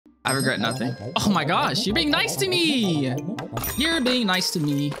I regret nothing. Oh my gosh, you're being nice to me. You're being nice to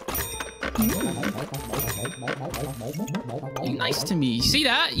me. Being nice to me. You see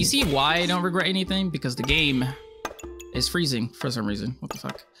that? You see why I don't regret anything? Because the game is freezing for some reason. What the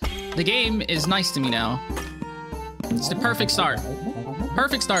fuck? The game is nice to me now. It's the perfect start.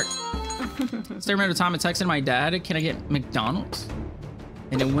 Perfect start. Still remember the time I texted my dad, can I get McDonald's?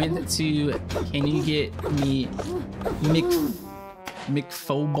 And it went to, can you get me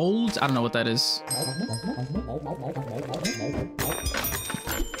괱ᴏᴘᴘᴏ? I don't know what that is.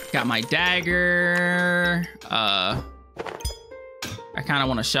 Got my dagger. I kind of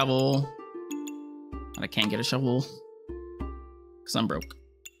want a shovel. But I can't get a shovel because I'm broke.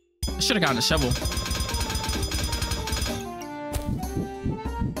 I should have gotten a shovel.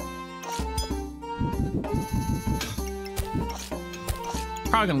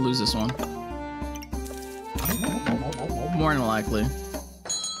 Probably gonna lose this one. More than likely.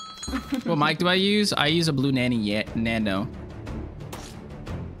 What mic do I use? I use a blue nano.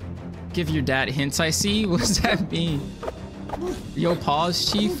 Give your dad hints, I see. What does that mean? Yo, pause,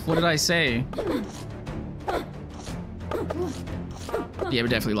 chief. What did I say? Yeah, we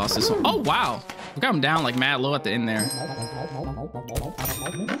definitely lost this one. Oh, wow. We got him down like mad low at the end there.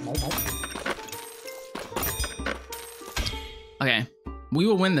 Okay. We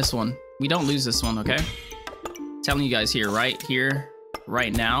will win this one. We don't lose this one, okay? Telling you guys here,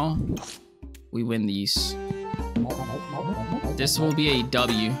 right now, we win these. This will be a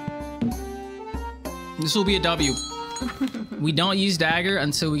W. This will be a W. We don't use dagger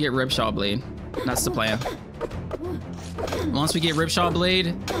until we get Ripsaw Blade. That's the plan. Once we get Ripsaw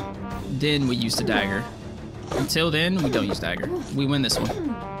Blade, then we use the dagger. Until then, we don't use dagger. We win this one.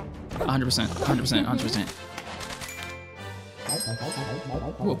 100%, 100%, 100%.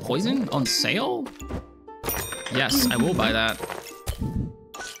 Ooh, a poison on sale? Yes, I will buy that.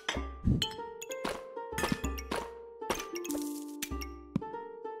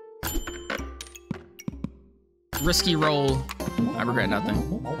 Risky roll. I regret nothing.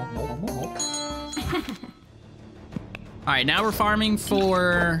 Alright, now we're farming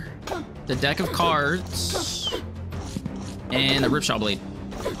for the deck of cards and the Ripsaw Blade.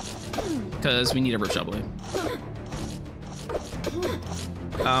 Because we need a Ripsaw Blade.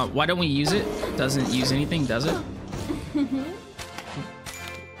 Why don't we use it? Doesn't use anything, does it?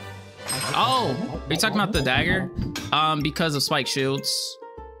 Oh, are you talking about the dagger? Because of spike shields.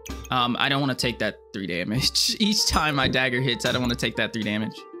 I don't want to take that 3 damage. Each time my dagger hits, I don't want to take that 3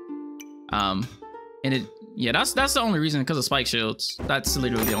 damage. And it, yeah, that's the only reason, because of spike shields. That's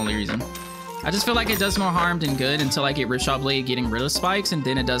literally the only reason. I just feel like it does more harm than good until I get Ripsaw Blade getting rid of spikes, and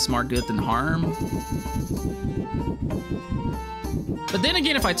then it does more good than harm. But then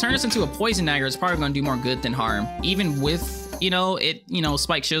again, if I turn this into a poison dagger, it's probably going to do more good than harm. Even with, you know,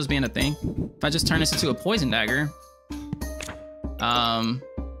 spike shields being a thing. If I just turn this into a poison dagger,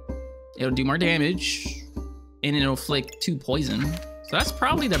 it'll do more damage, and it'll inflict 2 poison. So that's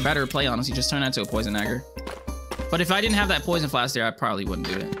probably the better play, honestly, just turn that into a poison dagger. But if I didn't have that poison flask there, I probably wouldn't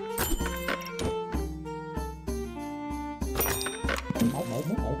do it.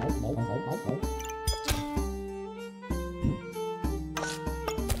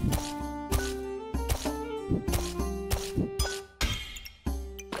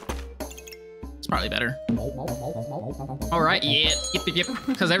 Probably better. All right, yeah, yep.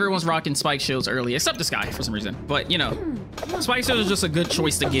 Because everyone's rocking spike shields early, except this guy for some reason. But you know, spike shields is just a good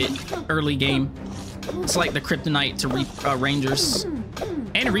choice to get early game. It's like the kryptonite to rangers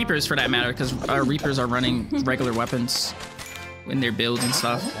and reapers for that matter, because reapers are running regular weapons in their builds and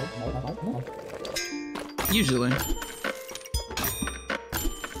stuff. Usually.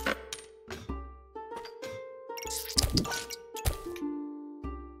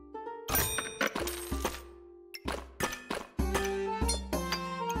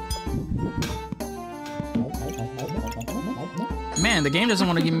 Man, the game doesn't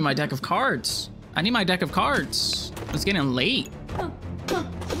want to give me my deck of cards. I need my deck of cards. It's getting late.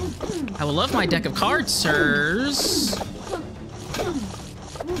 I would love my deck of cards, sirs.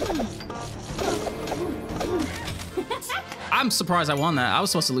 I'm surprised I won that. I was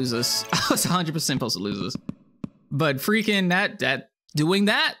supposed to lose this. I was 100% supposed to lose this. But freaking doing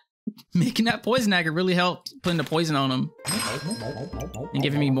that, making that poison dagger really helped putting the poison on him. And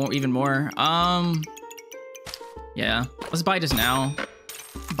giving me even more. Yeah, let's buy this now.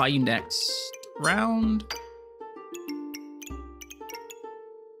 Buy you next round.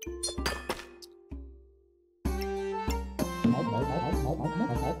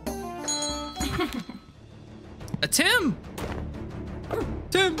 A Tim!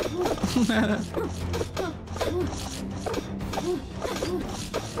 Tim!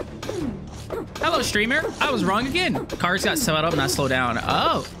 Hello, streamer. I was wrong again. Cars got sped up, not slowed down.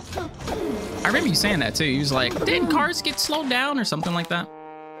 Oh. I remember you saying that too. You was like, didn't cars get slowed down or something like that?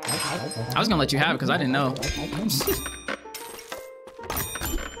 I was gonna let you have it because I didn't know.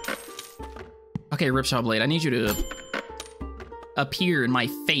 Okay, ꜱᴏᴚ, I need you to appear in my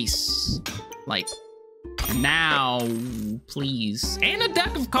face. Like, now, please. And a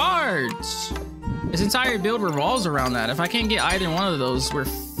deck of cards. This entire build revolves around that. If I can't get either one of those, we're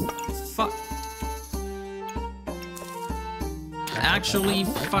fucked. Actually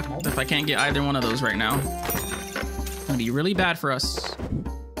fucked if I can't get either one of those right now. It's gonna be really bad for us.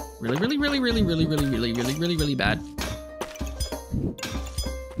 Really, really, really, really, really, really, really, really, really, really bad.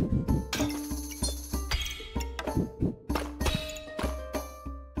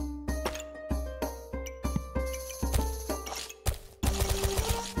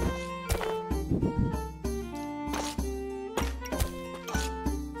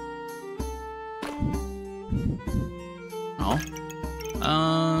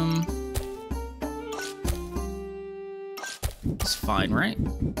 It's fine, right?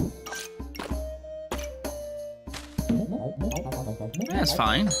 That's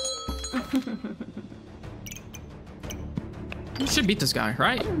fine. We should beat this guy,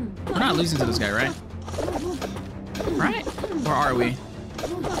 right? We're not losing to this guy, right? Right? Or are we?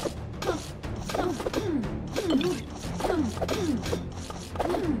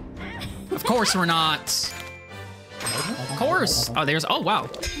 Of course we're not. Of course. Oh, there's, oh, wow.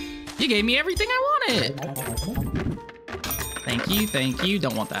 You gave me everything I wanted. Thank you, thank you.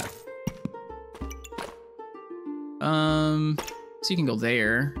 Don't want that. So you can go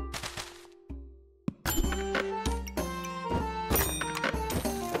there.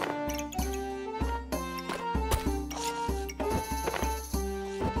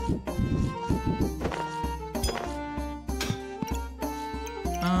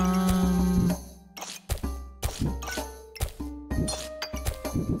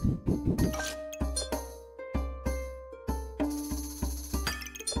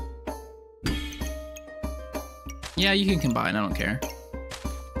 Yeah, you can combine, I don't care.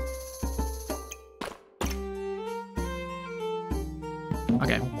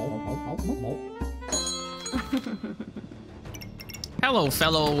 Okay. Hello,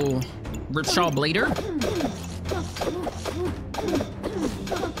 fellow ꜱᴏᴚ.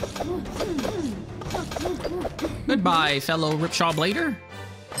 Goodbye, fellow ꜱᴏᴚ.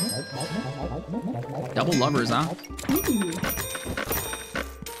 Double lovers, huh?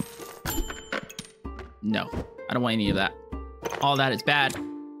 No. I don't want any of that. All that is bad.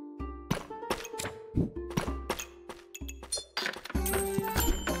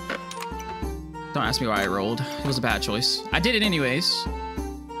 Don't ask me why I rolled. It was a bad choice. I did it anyways.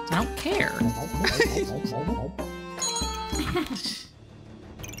 I don't care.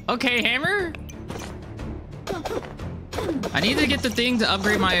 Okay, hammer. I need to get the thing to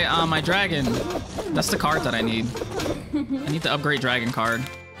upgrade my my dragon. That's the card that I need. I need the upgrade dragon card.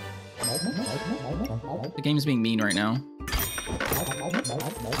 The game's being mean right now.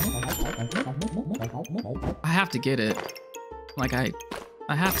 I have to get it. Like, I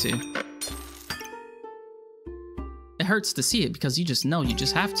have to. It hurts to see it because you just know you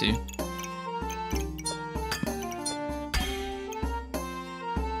just have to.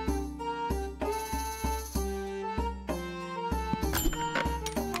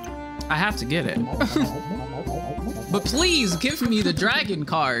 I have to get it. But please give me the dragon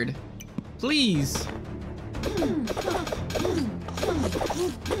card. Please.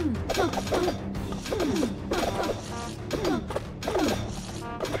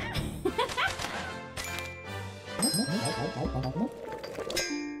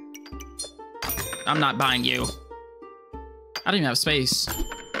 I'm not buying you. I don't even have space.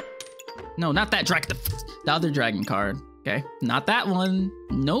 No, not that dragon. The other dragon card. Okay, not that one.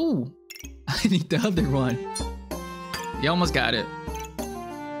 No, I need the other one. You almost got it.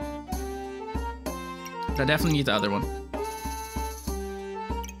 But I definitely need the other one.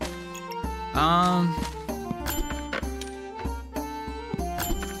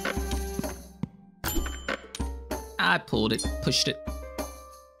 I pulled it, pushed it.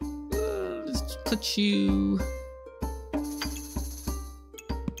 Let's put you...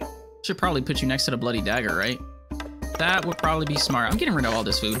 Should probably put you next to the bloody dagger, right? That would probably be smart. I'm getting rid of all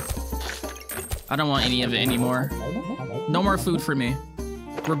this food. I don't want any of it anymore. No more food for me.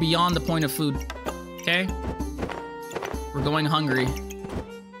 We're beyond the point of food. Okay? We're going hungry.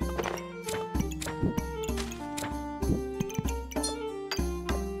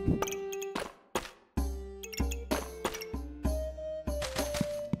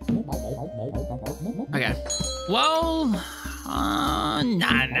 Okay. Well,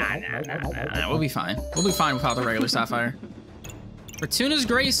 Nah. We'll be fine. We'll be fine without the regular sapphire. Fortuna's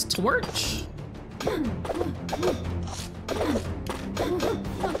Grace Torch.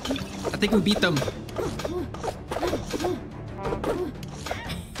 I think we beat them.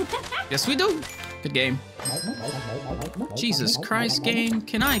 Yes, we do. Good game. Jesus Christ, game.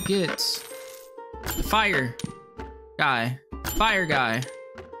 Can I get the fire guy? Fire guy.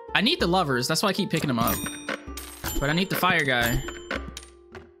 I need the lovers. That's why I keep picking them up. But I need the fire guy.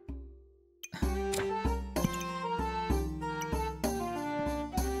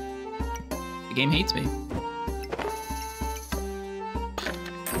 The game hates me.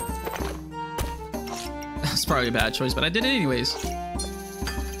 That's probably a bad choice, but I did it anyways.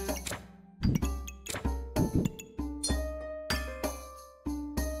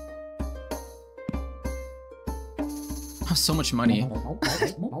 Oh, so much money.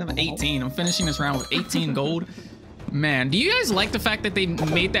 I'm 18. I'm finishing this round with 18 gold. Man, do you guys like the fact that they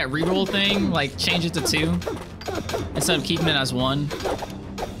made that reroll thing, like change it to 2 instead of keeping it as 1?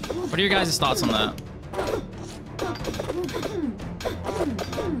 What are your guys' thoughts on that?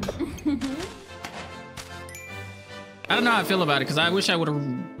 I don't know how I feel about it, because I wish I would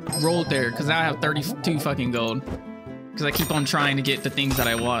have rolled there, because now I have 32 fucking gold. Because I keep on trying to get the things that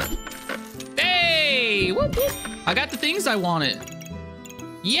I want. Hey! Whoop, whoop. I got the things I wanted.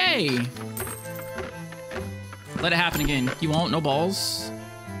 Yay! Let it happen again. You won't? No balls?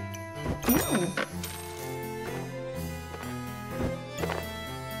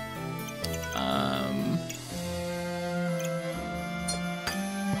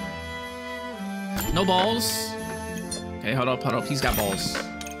 No balls. Okay, hold up. He's got balls.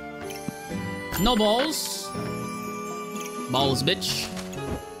 No balls. Balls, bitch.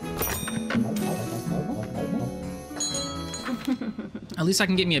 At least I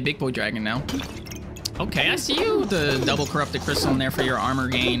can get me a big boy dragon now. Okay, I see you. The double corrupted crystal in there for your armor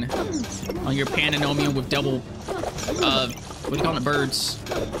gain on your Pandanomium with double, what do you call it, birds?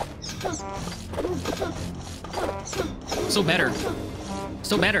 So better.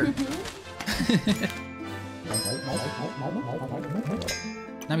 So better.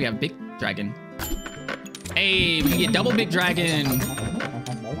 Now we have big dragon. Hey, we can get double big dragon.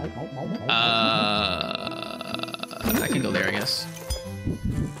 I can go there, I guess.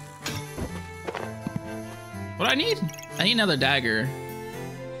 What do I need? I need another dagger.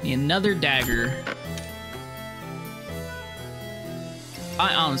 Need another dagger.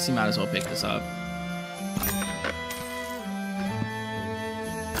 I honestly might as well pick this up.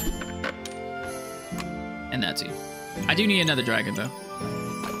 And that too. I do need another dragon though.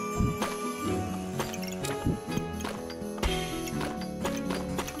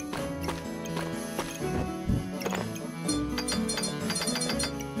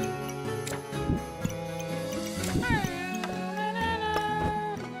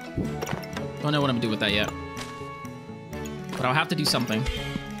 Don't know what I'm gonna do with that yet. But I'll have to do something.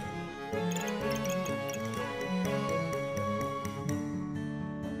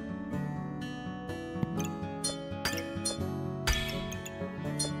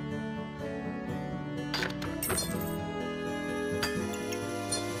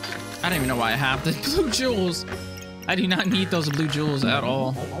 I don't even know why I have the blue jewels. I do not need those blue jewels at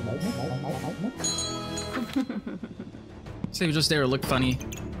all. They were just there to look funny.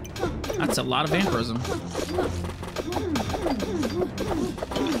 That's a lot of vampirism.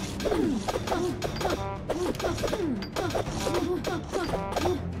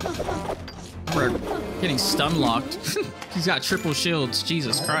 We're getting stun locked. He's got triple shields.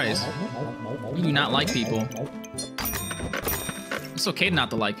 Jesus Christ. You do not like people. It's okay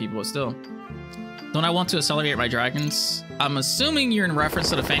not to like people, but still. Don't I want to accelerate my dragons? I'm assuming you're in reference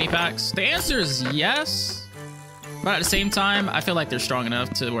to the fanny packs. The answer is yes. But at the same time, I feel like they're strong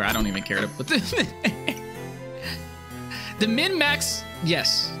enough to where I don't even care to put them in. The min-max,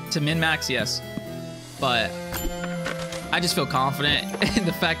 yes. To min-max, yes. But I just feel confident in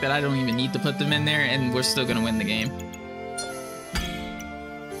the fact that I don't even need to put them in there and we're still gonna win the game.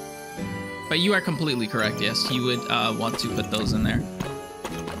 But you are completely correct, yes. You would want to put those in there.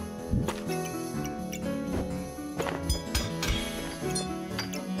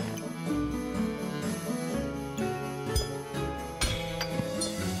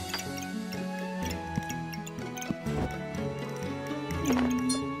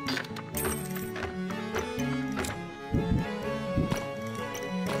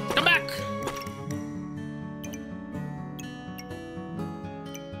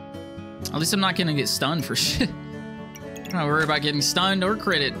 At least I'm not gonna get stunned for shit. I'm not worried about getting stunned or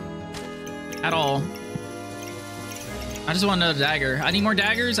critted at all. I just want another dagger. I need more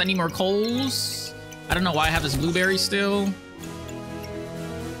daggers. I need more coals. I don't know why I have this blueberry still.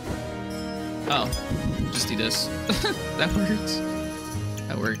 Oh, just do this. That works.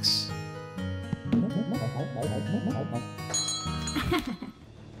 That works.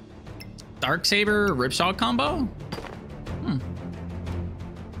 Darksaber Ripsaw combo?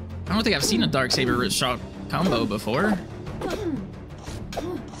 I don't think I've seen a Darksaber Ripsaw combo before.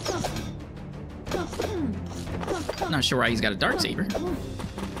 Not sure why he's got a Darksaber.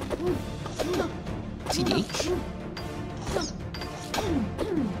 TH.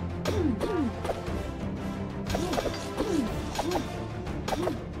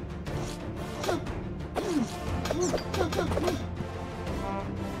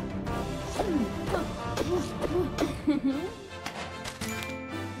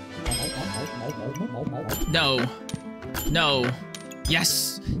 No. No.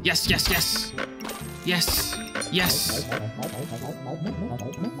 Yes. Yes, yes, yes. Yes. Yes.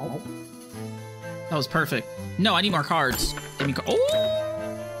 That was perfect. No, I need more cards. Give me oh!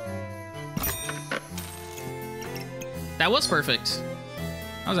 That was perfect.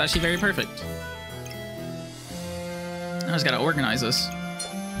 That was actually very perfect. I just gotta organize this.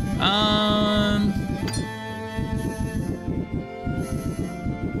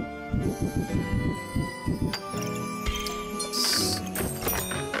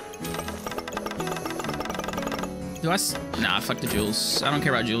 Nah, fuck the jewels. I don't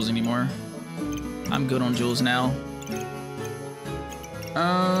care about jewels anymore. I'm good on jewels now.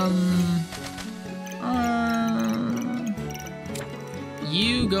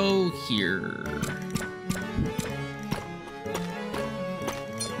 You go here.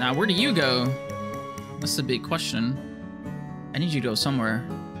 Now, where do you go? That's the big question. I need you to go somewhere,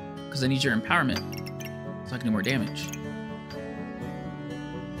 because I need your empowerment, so I can do more damage.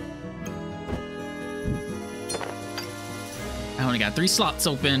 I only got 3 slots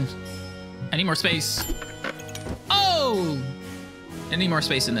open. I need more space. Oh! I need more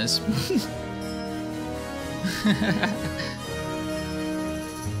space in this.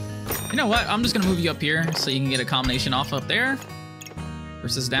 You know what? I'm just gonna move you up here so you can get a combination off up there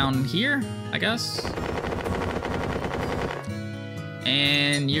versus down here, I guess.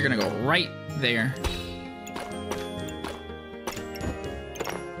 And you're gonna go right there.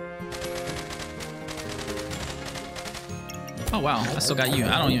 Oh wow, I still got you.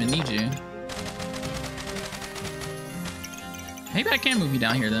 I don't even need you. Maybe I can move you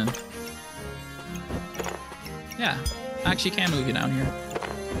down here then. Yeah, I actually can move you down here.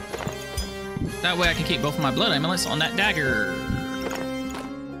 That way I can keep both of my blood amulets on that dagger.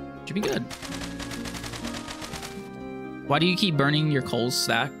 Should be good. Why do you keep burning your coals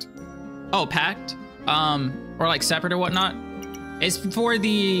stacked? Oh, packed? Or like separate or whatnot? It's for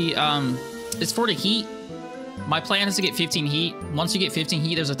the heat. My plan is to get 15 heat. Once you get 15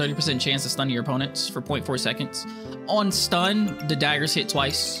 heat, there's a 30% chance to stun your opponents for 0.4 seconds. On stun, the daggers hit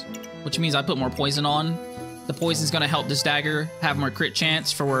twice, which means I put more poison on. The poison's gonna help this dagger have more crit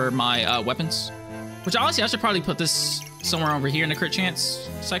chance for my weapons. Which honestly, I should probably put this somewhere over here in the crit chance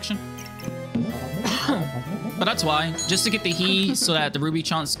section. But that's why, just to get the heat so that the ruby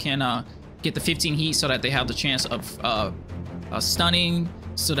chunks can get the 15 heat so that they have the chance of stunning,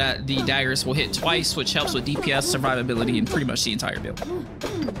 so that the daggers will hit twice, which helps with DPS, survivability, and pretty much the entire build.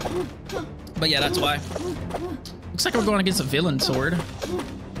 But yeah, that's why. Looks like we're going against a villain sword.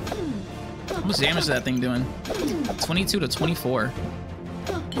 How much damage is that thing doing? 22 to 24.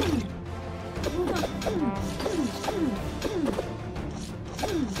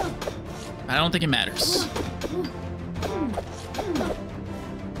 I don't think it matters.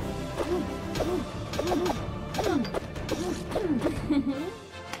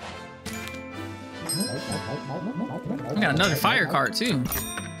 I got another fire card too.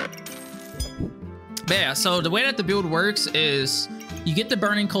 But yeah, so the way that the build works is you get the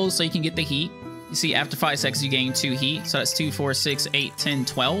burning coals so you can get the heat. You see, after 5 seconds, you gain 2 heat. So that's 2, 4, 6, 8, 10,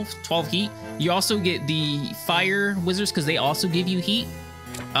 12. 12 heat. You also get the fire wizards because they also give you heat,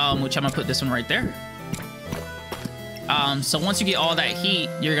 which I'm gonna put this one right there. So once you get all that heat,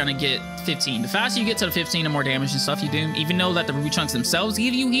 you're gonna get 15. The faster you get to the 15, the more damage and stuff you do. Even though that the ruby chunks themselves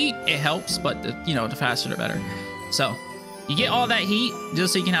give you heat, it helps, but the faster the better. So you get all that heat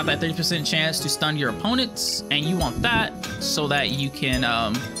just so you can have that 30% chance to stun your opponents, and you want that so that you can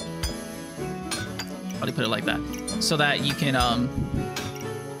how do you put it like that? So that you can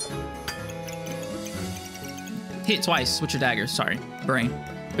hit twice with your daggers. Sorry, brain.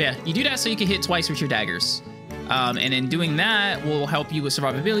 But yeah, you do that so you can hit twice with your daggers. And in doing that will help you with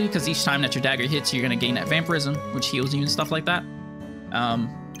survivability, because each time that your dagger hits, you're gonna gain that vampirism, which heals you and stuff like that.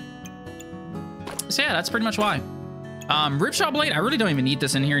 So yeah, that's pretty much why. Ripsaw Blade, I really don't even need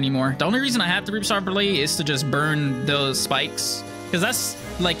this in here anymore. The only reason I have the Ripsaw Blade is to just burn those spikes, because that's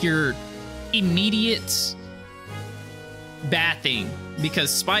like your immediate bad thing,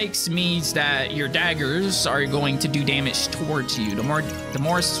 because spikes means that your daggers are going to do damage towards you. The more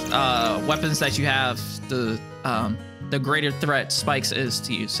weapons that you have, the greater threat spikes is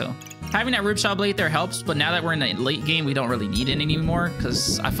to you. So having that ripsaw blade there helps, but now that we're in the late game, we don't really need it anymore,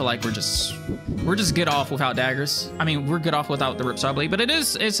 because I feel like we're just good off without daggers. I mean, we're good off without the ripsaw blade, but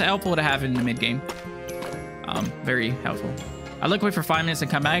it's helpful to have in the mid game. Very helpful. I look away for 5 minutes and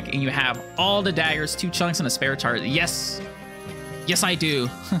come back, and you have all the daggers, 2 chunks, and a spare target. Yes. Yes, I do.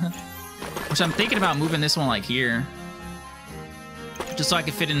 Which I'm thinking about moving this one like here, just so I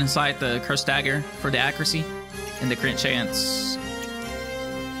can fit it inside the cursed dagger for the accuracy and the crit chance,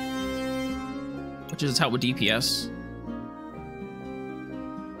 which is help with DPS.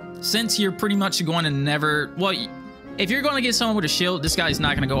 Since you're pretty much going to never, well, if you're going to get someone with a shield, this guy's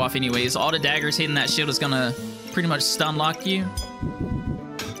not going to go off anyways. All the daggers hitting that shield is going to pretty much stun lock you.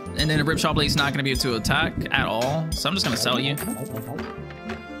 And then the ripsaw blade's not going to be able to attack at all. So I'm just going to sell you.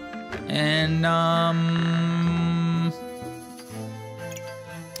 And,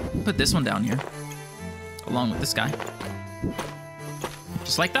 put this one down here, along with this guy.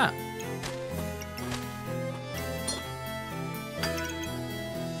 Just like that.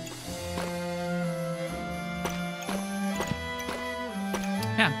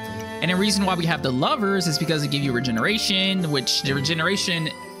 Yeah. And the reason why we have the lovers is because they give you regeneration, which the regeneration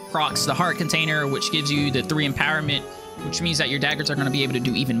procs the heart container, which gives you the 3 empowerment, which means that your daggers are going to be able to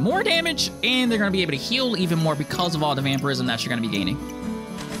do even more damage, and they're going to be able to heal even more because of all the vampirism that you're going to be gaining.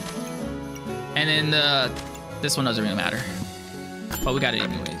 And then this one doesn't really matter, but we got it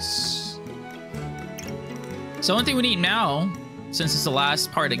anyways. So the only thing we need now, since it's the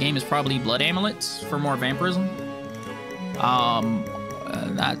last part of the game, is probably blood amulets for more vampirism.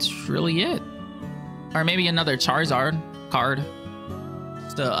 That's really it. Or maybe another Charizard card.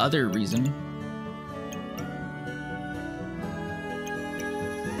 It's the other reason.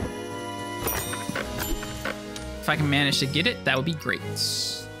 If I can manage to get it, that would be great.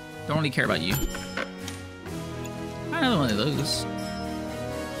 Don't really care about you. Another one of those.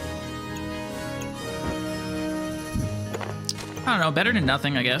 I don't know, better than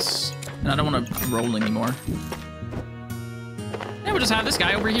nothing, I guess. And I don't want to roll anymore. Yeah, we'll just have this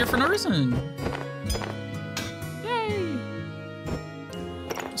guy over here for no reason. Yay!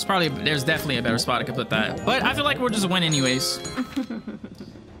 There's definitely a better spot I could put that. But I feel like we'll just win anyways.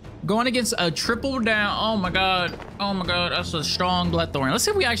 Going against a triple down. Oh my god. Oh my god. That's a strong Bloodthorn. Let's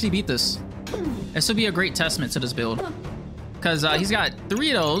see if we actually beat this. This will be a great testament to this build. Because he's got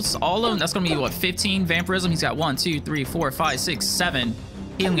 3 of those. All of them. That's going to be, what, 15 vampirism? He's got 1, 2, 3, 4, 5, 6, 7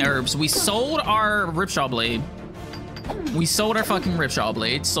 healing herbs. We sold our ripsaw blade. We sold our fucking ripsaw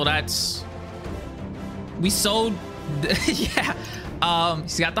blade. So that's... We sold... yeah.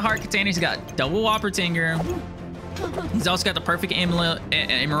 He's got the heart container. He's got double Whopper Tinger. He's also got the perfect emerald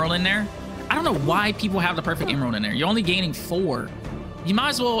in there. I don't know why people have the perfect emerald in there. You're only gaining 4. You might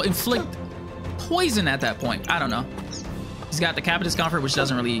as well inflict poison at that point. I don't know. He's got the Cap of Discomfort, which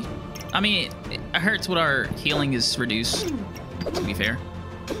doesn't really... I mean, it hurts when our healing is reduced, to be fair.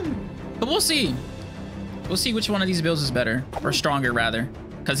 But we'll see. We'll see which one of these builds is better. Or stronger, rather.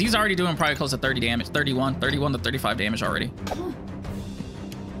 Because he's already doing probably close to 30 damage. 31 to 35 damage already.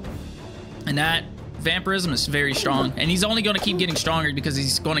 And that... Vampirism is very strong, and he's only going to keep getting stronger because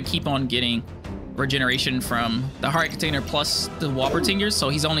he's going to keep on getting regeneration from the heart container plus the Whopper Tingers, so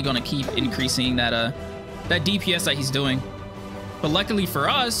he's only going to keep increasing that DPS that he's doing. But luckily for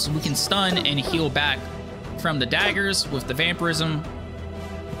us, we can stun and heal back from the daggers with the vampirism,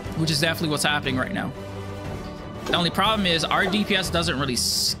 which is definitely what's happening right now. The only problem is our DPS doesn't really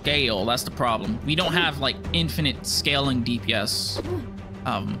scale. That's the problem. We don't have like infinite scaling DPS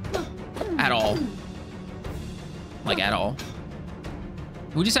at all. Like, at all.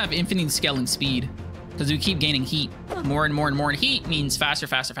 We just have infinite scaling speed because we keep gaining heat. More and more and more, and heat means faster,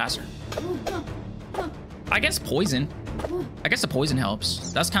 faster, faster. I guess poison. I guess the poison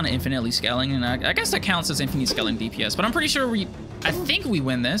helps. That's kind of infinitely scaling, and I guess that counts as infinite scaling DPS. But I'm pretty sure I think we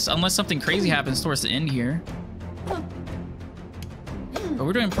win this, unless something crazy happens towards the end here. But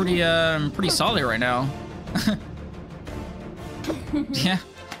we're doing pretty solid right now. Yeah.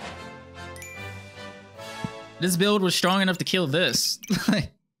 This build was strong enough to kill this.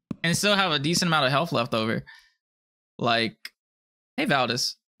 And still have a decent amount of health left over. Like, hey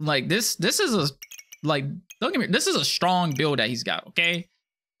Valdez. Like, this is a, like, don't get me, this is a strong build that he's got, okay?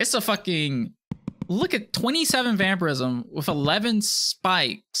 It's a fucking, look at 27 vampirism with 11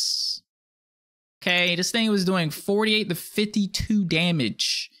 spikes. Okay, this thing was doing 48 to 52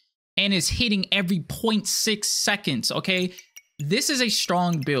 damage and is hitting every 0.6 seconds, okay? this is a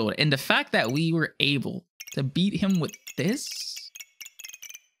strong build. And the fact that we were able to beat him with this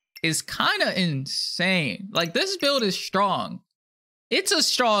is kind of insane. Like, this build is strong. It's a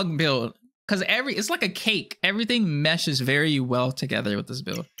strong build because it's like a cake. Everything meshes very well together with this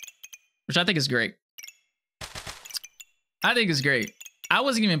build, which I think is great. I think it's great. I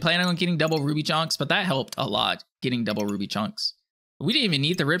wasn't even planning on getting double ruby chunks, but that helped a lot getting double ruby chunks. We didn't even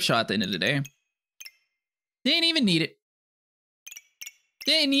need the rip shot at the end of the day. Didn't even need it.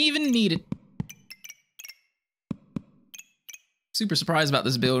 Didn't even need it. Super surprised about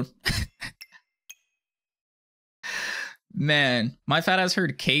this build. Man, my fat ass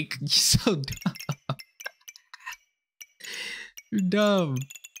heard cake. You're so dumb. You're dumb.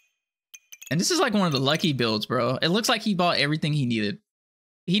 And this is like one of the lucky builds, bro. It looks like he bought everything he needed.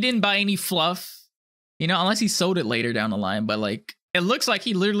 He didn't buy any fluff, you know, unless he sold it later down the line. But like, it looks like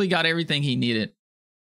he literally got everything he needed.